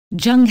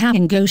Jung Hae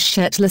In goes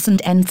shirtless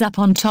and ends up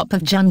on top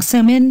of Jung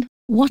So Min.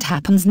 What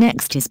happens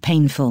next is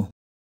painful.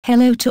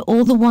 Hello to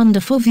all the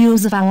wonderful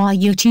viewers of our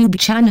YouTube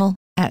channel,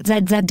 at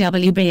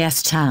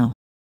ZZWBS Tao.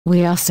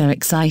 We are so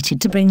excited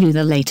to bring you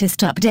the latest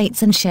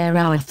updates and share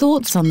our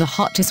thoughts on the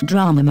hottest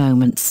drama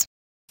moments.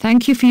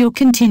 Thank you for your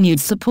continued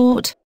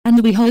support,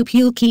 and we hope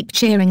you'll keep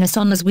cheering us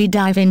on as we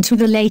dive into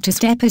the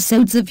latest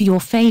episodes of your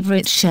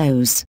favorite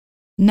shows.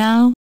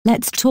 Now,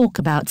 let's talk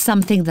about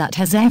something that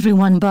has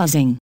everyone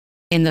buzzing.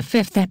 In the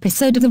 5th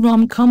episode of the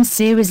rom-com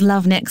series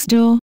Love Next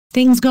Door,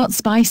 things got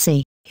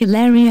spicy,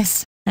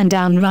 hilarious, and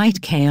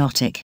downright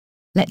chaotic.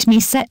 Let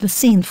me set the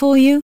scene for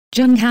you.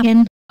 Jung Hae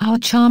In, our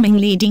charming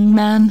leading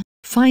man,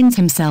 finds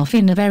himself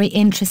in a very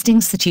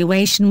interesting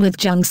situation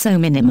with Jung So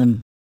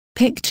Min.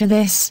 Picture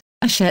this,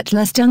 a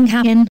shirtless Jung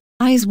Hae In,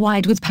 eyes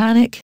wide with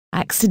panic,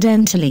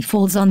 accidentally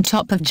falls on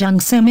top of Jung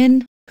So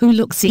Min, who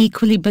looks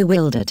equally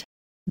bewildered.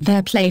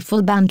 Their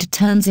playful banter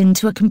turns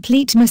into a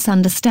complete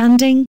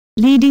misunderstanding,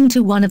 leading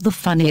to one of the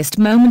funniest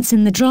moments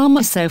in the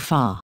drama so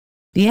far.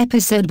 The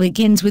episode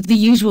begins with the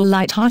usual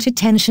light-hearted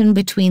tension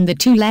between the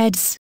two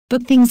lads,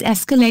 but things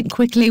escalate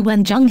quickly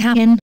when Jung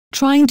Hae In,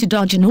 trying to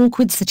dodge an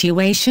awkward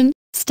situation,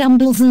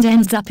 stumbles and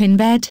ends up in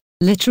bed,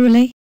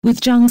 literally,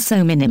 with Jung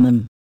So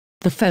Min.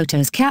 The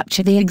photos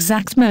capture the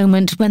exact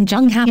moment when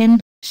Jung Hae In,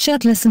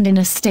 shirtless and in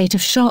a state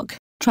of shock,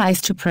 tries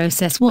to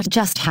process what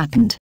just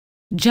happened.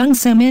 Jung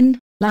So Min,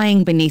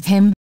 lying beneath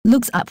him,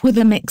 looks up with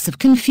a mix of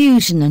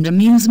confusion and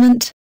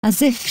amusement,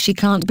 as if she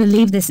can't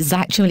believe this is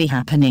actually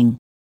happening.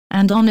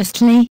 And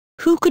honestly,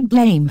 who could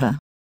blame her?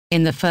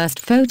 In the first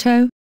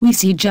photo, we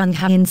see Jung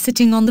Hae In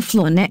sitting on the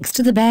floor next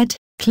to the bed,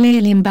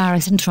 clearly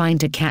embarrassed and trying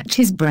to catch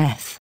his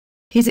breath.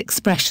 His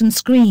expression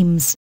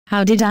screams,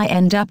 "How did I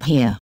end up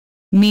here?"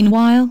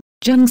 Meanwhile,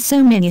 Jung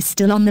So Min is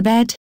still on the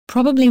bed,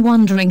 probably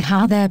wondering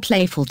how their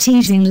playful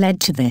teasing led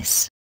to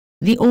this.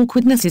 The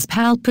awkwardness is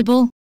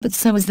palpable, but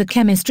so is the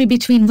chemistry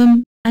between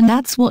them, and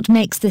that's what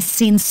makes this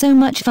scene so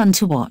much fun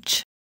to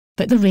watch.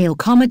 But the real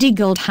comedy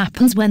gold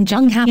happens when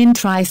Jung Hae In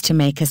tries to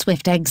make a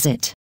swift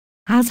exit.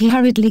 As he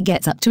hurriedly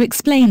gets up to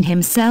explain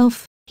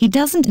himself, he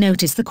doesn't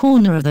notice the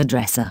corner of the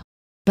dresser.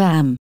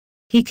 Bam!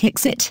 He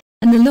kicks it,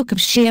 and the look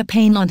of sheer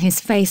pain on his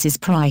face is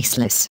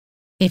priceless.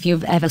 If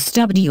you've ever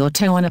stubbed your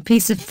toe on a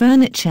piece of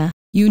furniture,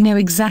 you know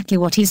exactly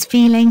what he's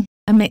feeling,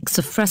 a mix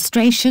of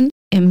frustration,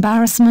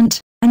 embarrassment,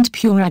 and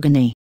pure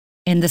agony.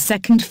 In the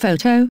second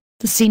photo,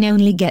 the scene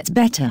only gets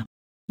better.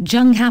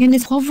 Jung Hae In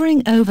is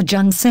hovering over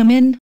Jung So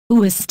Min,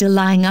 who is still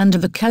lying under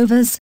the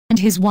covers, and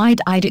his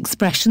wide-eyed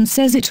expression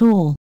says it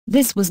all.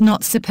 This was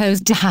not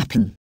supposed to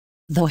happen.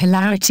 The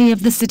hilarity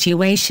of the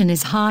situation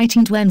is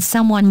heightened when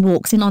someone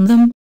walks in on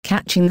them,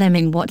 catching them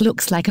in what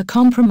looks like a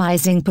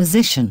compromising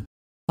position.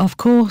 Of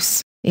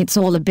course, it's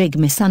all a big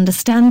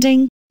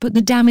misunderstanding, but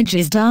the damage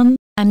is done,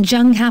 and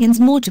Jung Hae In's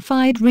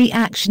mortified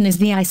reaction is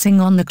the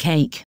icing on the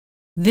cake.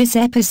 This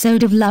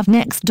episode of Love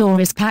Next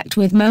Door is packed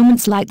with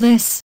moments like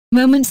this,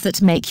 moments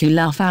that make you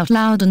laugh out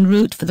loud and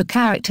root for the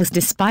characters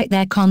despite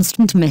their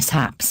constant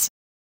mishaps.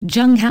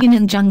 Jung Hae In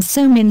and Jung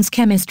So Min's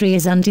chemistry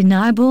is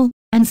undeniable,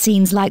 and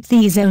scenes like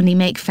these only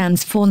make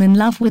fans fall in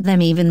love with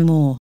them even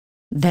more.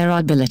 Their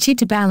ability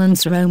to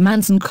balance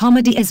romance and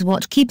comedy is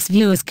what keeps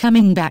viewers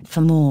coming back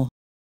for more.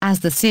 As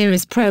the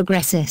series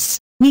progresses,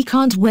 we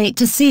can't wait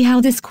to see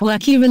how this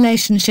quirky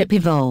relationship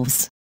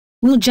evolves.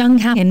 Will Jung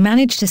Hae In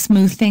manage to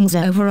smooth things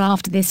over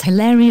after this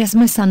hilarious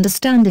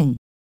misunderstanding?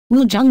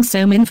 Will Jung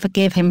So Min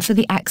forgive him for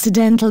the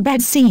accidental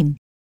bed scene?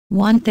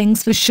 One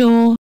thing's for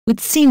sure,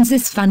 with scenes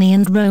this funny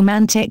and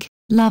romantic,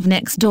 Love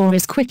Next Door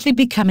is quickly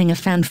becoming a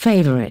fan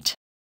favorite.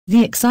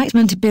 The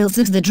excitement builds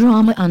as the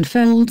drama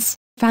unfolds,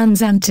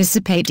 fans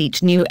anticipate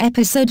each new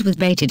episode with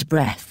bated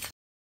breath.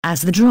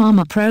 As the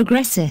drama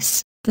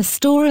progresses, the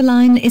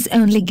storyline is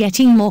only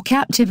getting more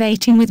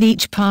captivating with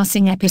each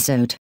passing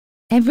episode.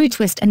 Every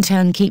twist and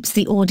turn keeps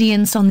the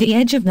audience on the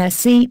edge of their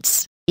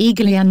seats,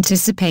 eagerly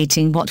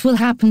anticipating what will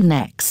happen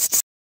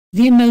next.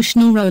 The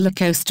emotional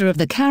rollercoaster of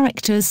the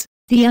characters,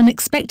 the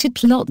unexpected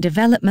plot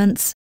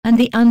developments, and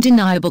the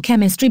undeniable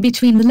chemistry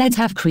between the leads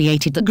have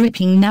created the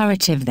gripping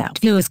narrative that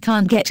viewers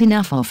can't get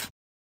enough of.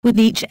 With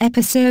each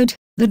episode,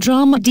 the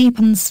drama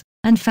deepens,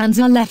 and fans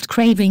are left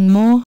craving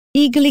more,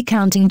 eagerly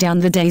counting down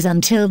the days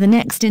until the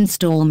next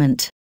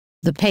installment.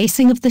 The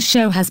pacing of the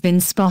show has been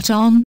spot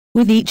on,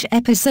 with each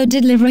episode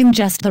delivering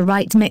just the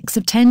right mix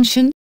of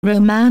tension,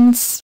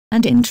 romance,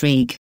 and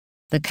intrigue.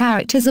 The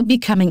characters are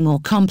becoming more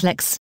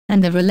complex,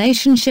 and the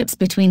relationships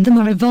between them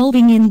are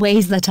evolving in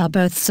ways that are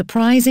both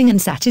surprising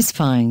and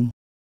satisfying.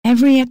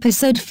 Every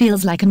episode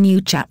feels like a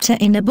new chapter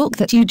in a book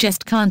that you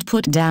just can't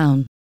put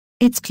down.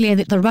 It's clear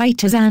that the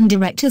writers and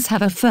directors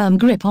have a firm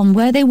grip on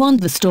where they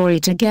want the story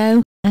to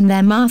go, and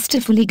they're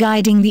masterfully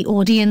guiding the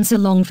audience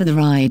along for the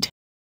ride.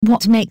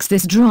 What makes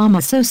this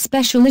drama so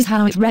special is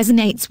how it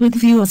resonates with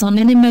viewers on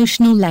an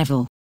emotional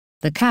level.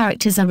 The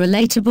characters are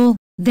relatable,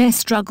 their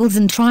struggles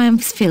and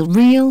triumphs feel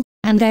real,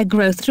 and their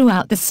growth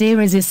throughout the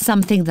series is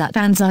something that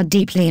fans are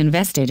deeply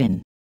invested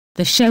in.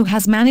 The show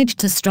has managed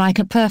to strike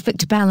a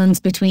perfect balance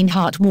between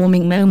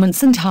heartwarming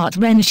moments and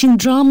heart-wrenching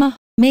drama,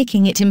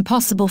 making it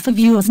impossible for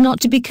viewers not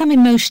to become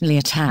emotionally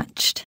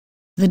attached.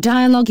 The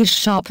dialogue is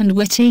sharp and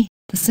witty,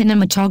 the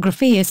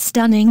cinematography is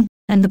stunning,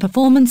 and the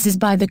performances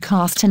by the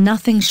cast are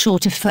nothing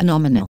short of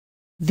phenomenal.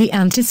 The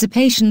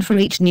anticipation for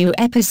each new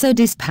episode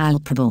is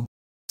palpable.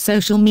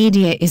 Social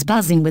media is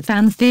buzzing with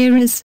fan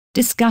theories,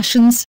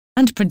 discussions,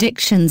 and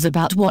predictions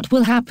about what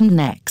will happen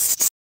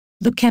next.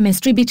 The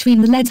chemistry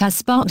between the leads has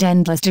sparked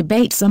endless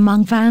debates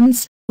among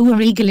fans, who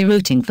are eagerly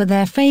rooting for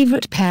their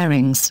favorite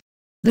pairings.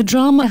 The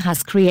drama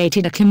has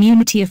created a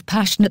community of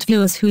passionate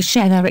viewers who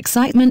share their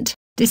excitement,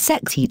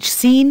 dissect each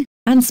scene,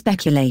 and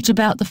speculate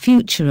about the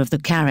future of the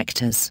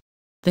characters.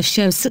 The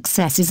show's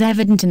success is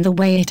evident in the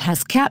way it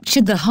has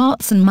captured the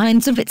hearts and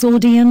minds of its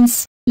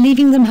audience,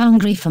 leaving them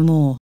hungry for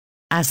more.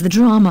 As the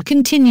drama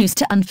continues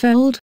to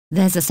unfold,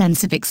 there's a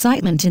sense of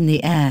excitement in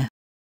the air.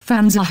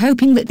 Fans are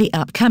hoping that the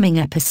upcoming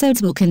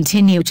episodes will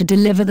continue to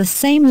deliver the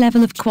same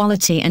level of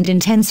quality and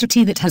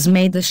intensity that has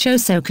made the show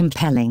so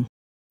compelling.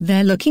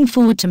 They're looking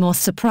forward to more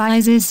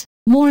surprises,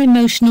 more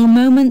emotional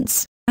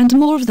moments, and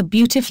more of the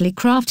beautifully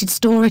crafted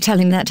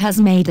storytelling that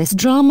has made this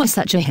drama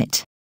such a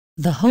hit.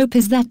 The hope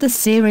is that the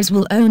series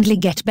will only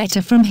get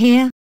better from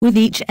here, with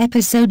each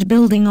episode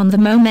building on the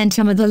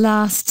momentum of the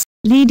last,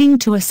 leading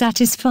to a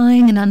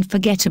satisfying and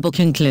unforgettable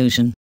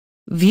conclusion.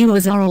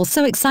 Viewers are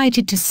also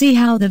excited to see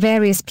how the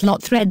various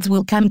plot threads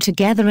will come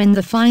together in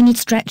the final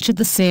stretch of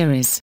the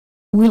series.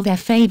 Will their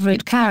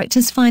favorite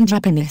characters find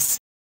happiness?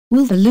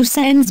 Will the loose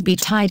ends be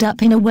tied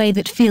up in a way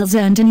that feels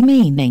earned and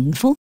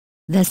meaningful?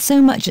 There's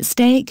so much at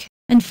stake,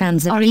 and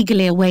fans are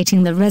eagerly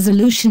awaiting the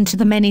resolution to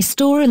the many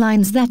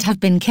storylines that have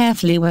been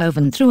carefully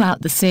woven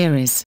throughout the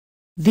series.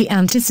 The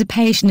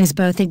anticipation is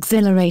both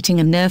exhilarating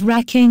and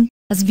nerve-wracking,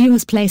 as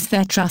viewers place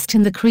their trust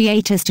in the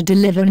creators to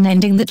deliver an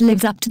ending that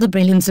lives up to the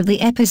brilliance of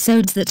the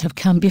episodes that have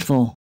come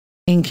before.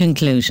 In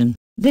conclusion,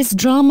 this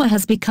drama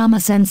has become a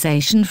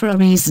sensation for a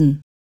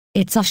reason.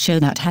 It's a show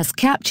that has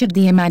captured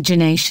the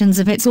imaginations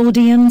of its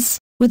audience,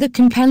 with a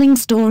compelling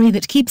story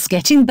that keeps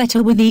getting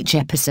better with each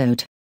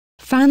episode.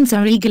 Fans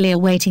are eagerly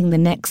awaiting the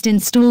next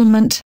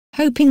installment,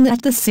 hoping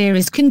that the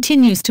series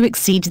continues to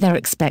exceed their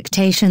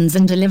expectations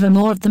and deliver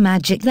more of the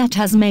magic that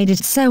has made it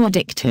so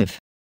addictive.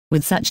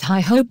 With such high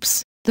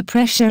hopes, the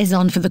pressure is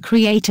on for the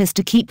creators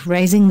to keep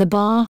raising the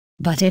bar,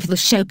 but if the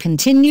show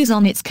continues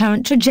on its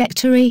current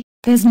trajectory,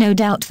 there's no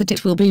doubt that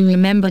it will be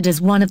remembered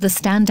as one of the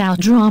standout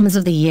dramas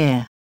of the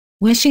year.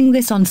 Wishing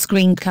this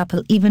on-screen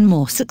couple even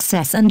more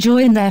success and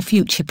joy in their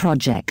future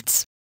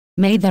projects.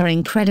 May their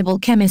incredible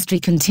chemistry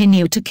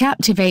continue to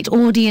captivate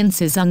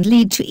audiences and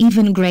lead to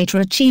even greater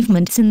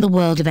achievements in the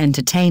world of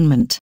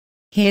entertainment.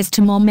 Here's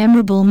to more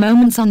memorable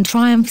moments and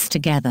triumphs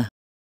together.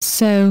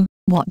 So,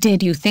 what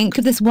did you think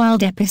of this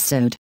wild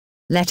episode?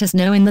 Let us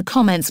know in the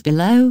comments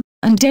below,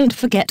 and don't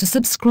forget to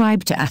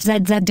subscribe to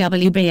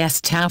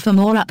 @ZZWBS Tau for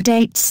more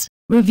updates,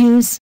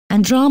 reviews,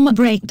 and drama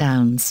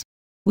breakdowns.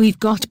 We've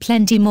got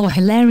plenty more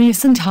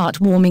hilarious and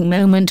heartwarming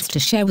moments to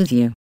share with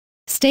you.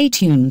 Stay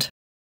tuned.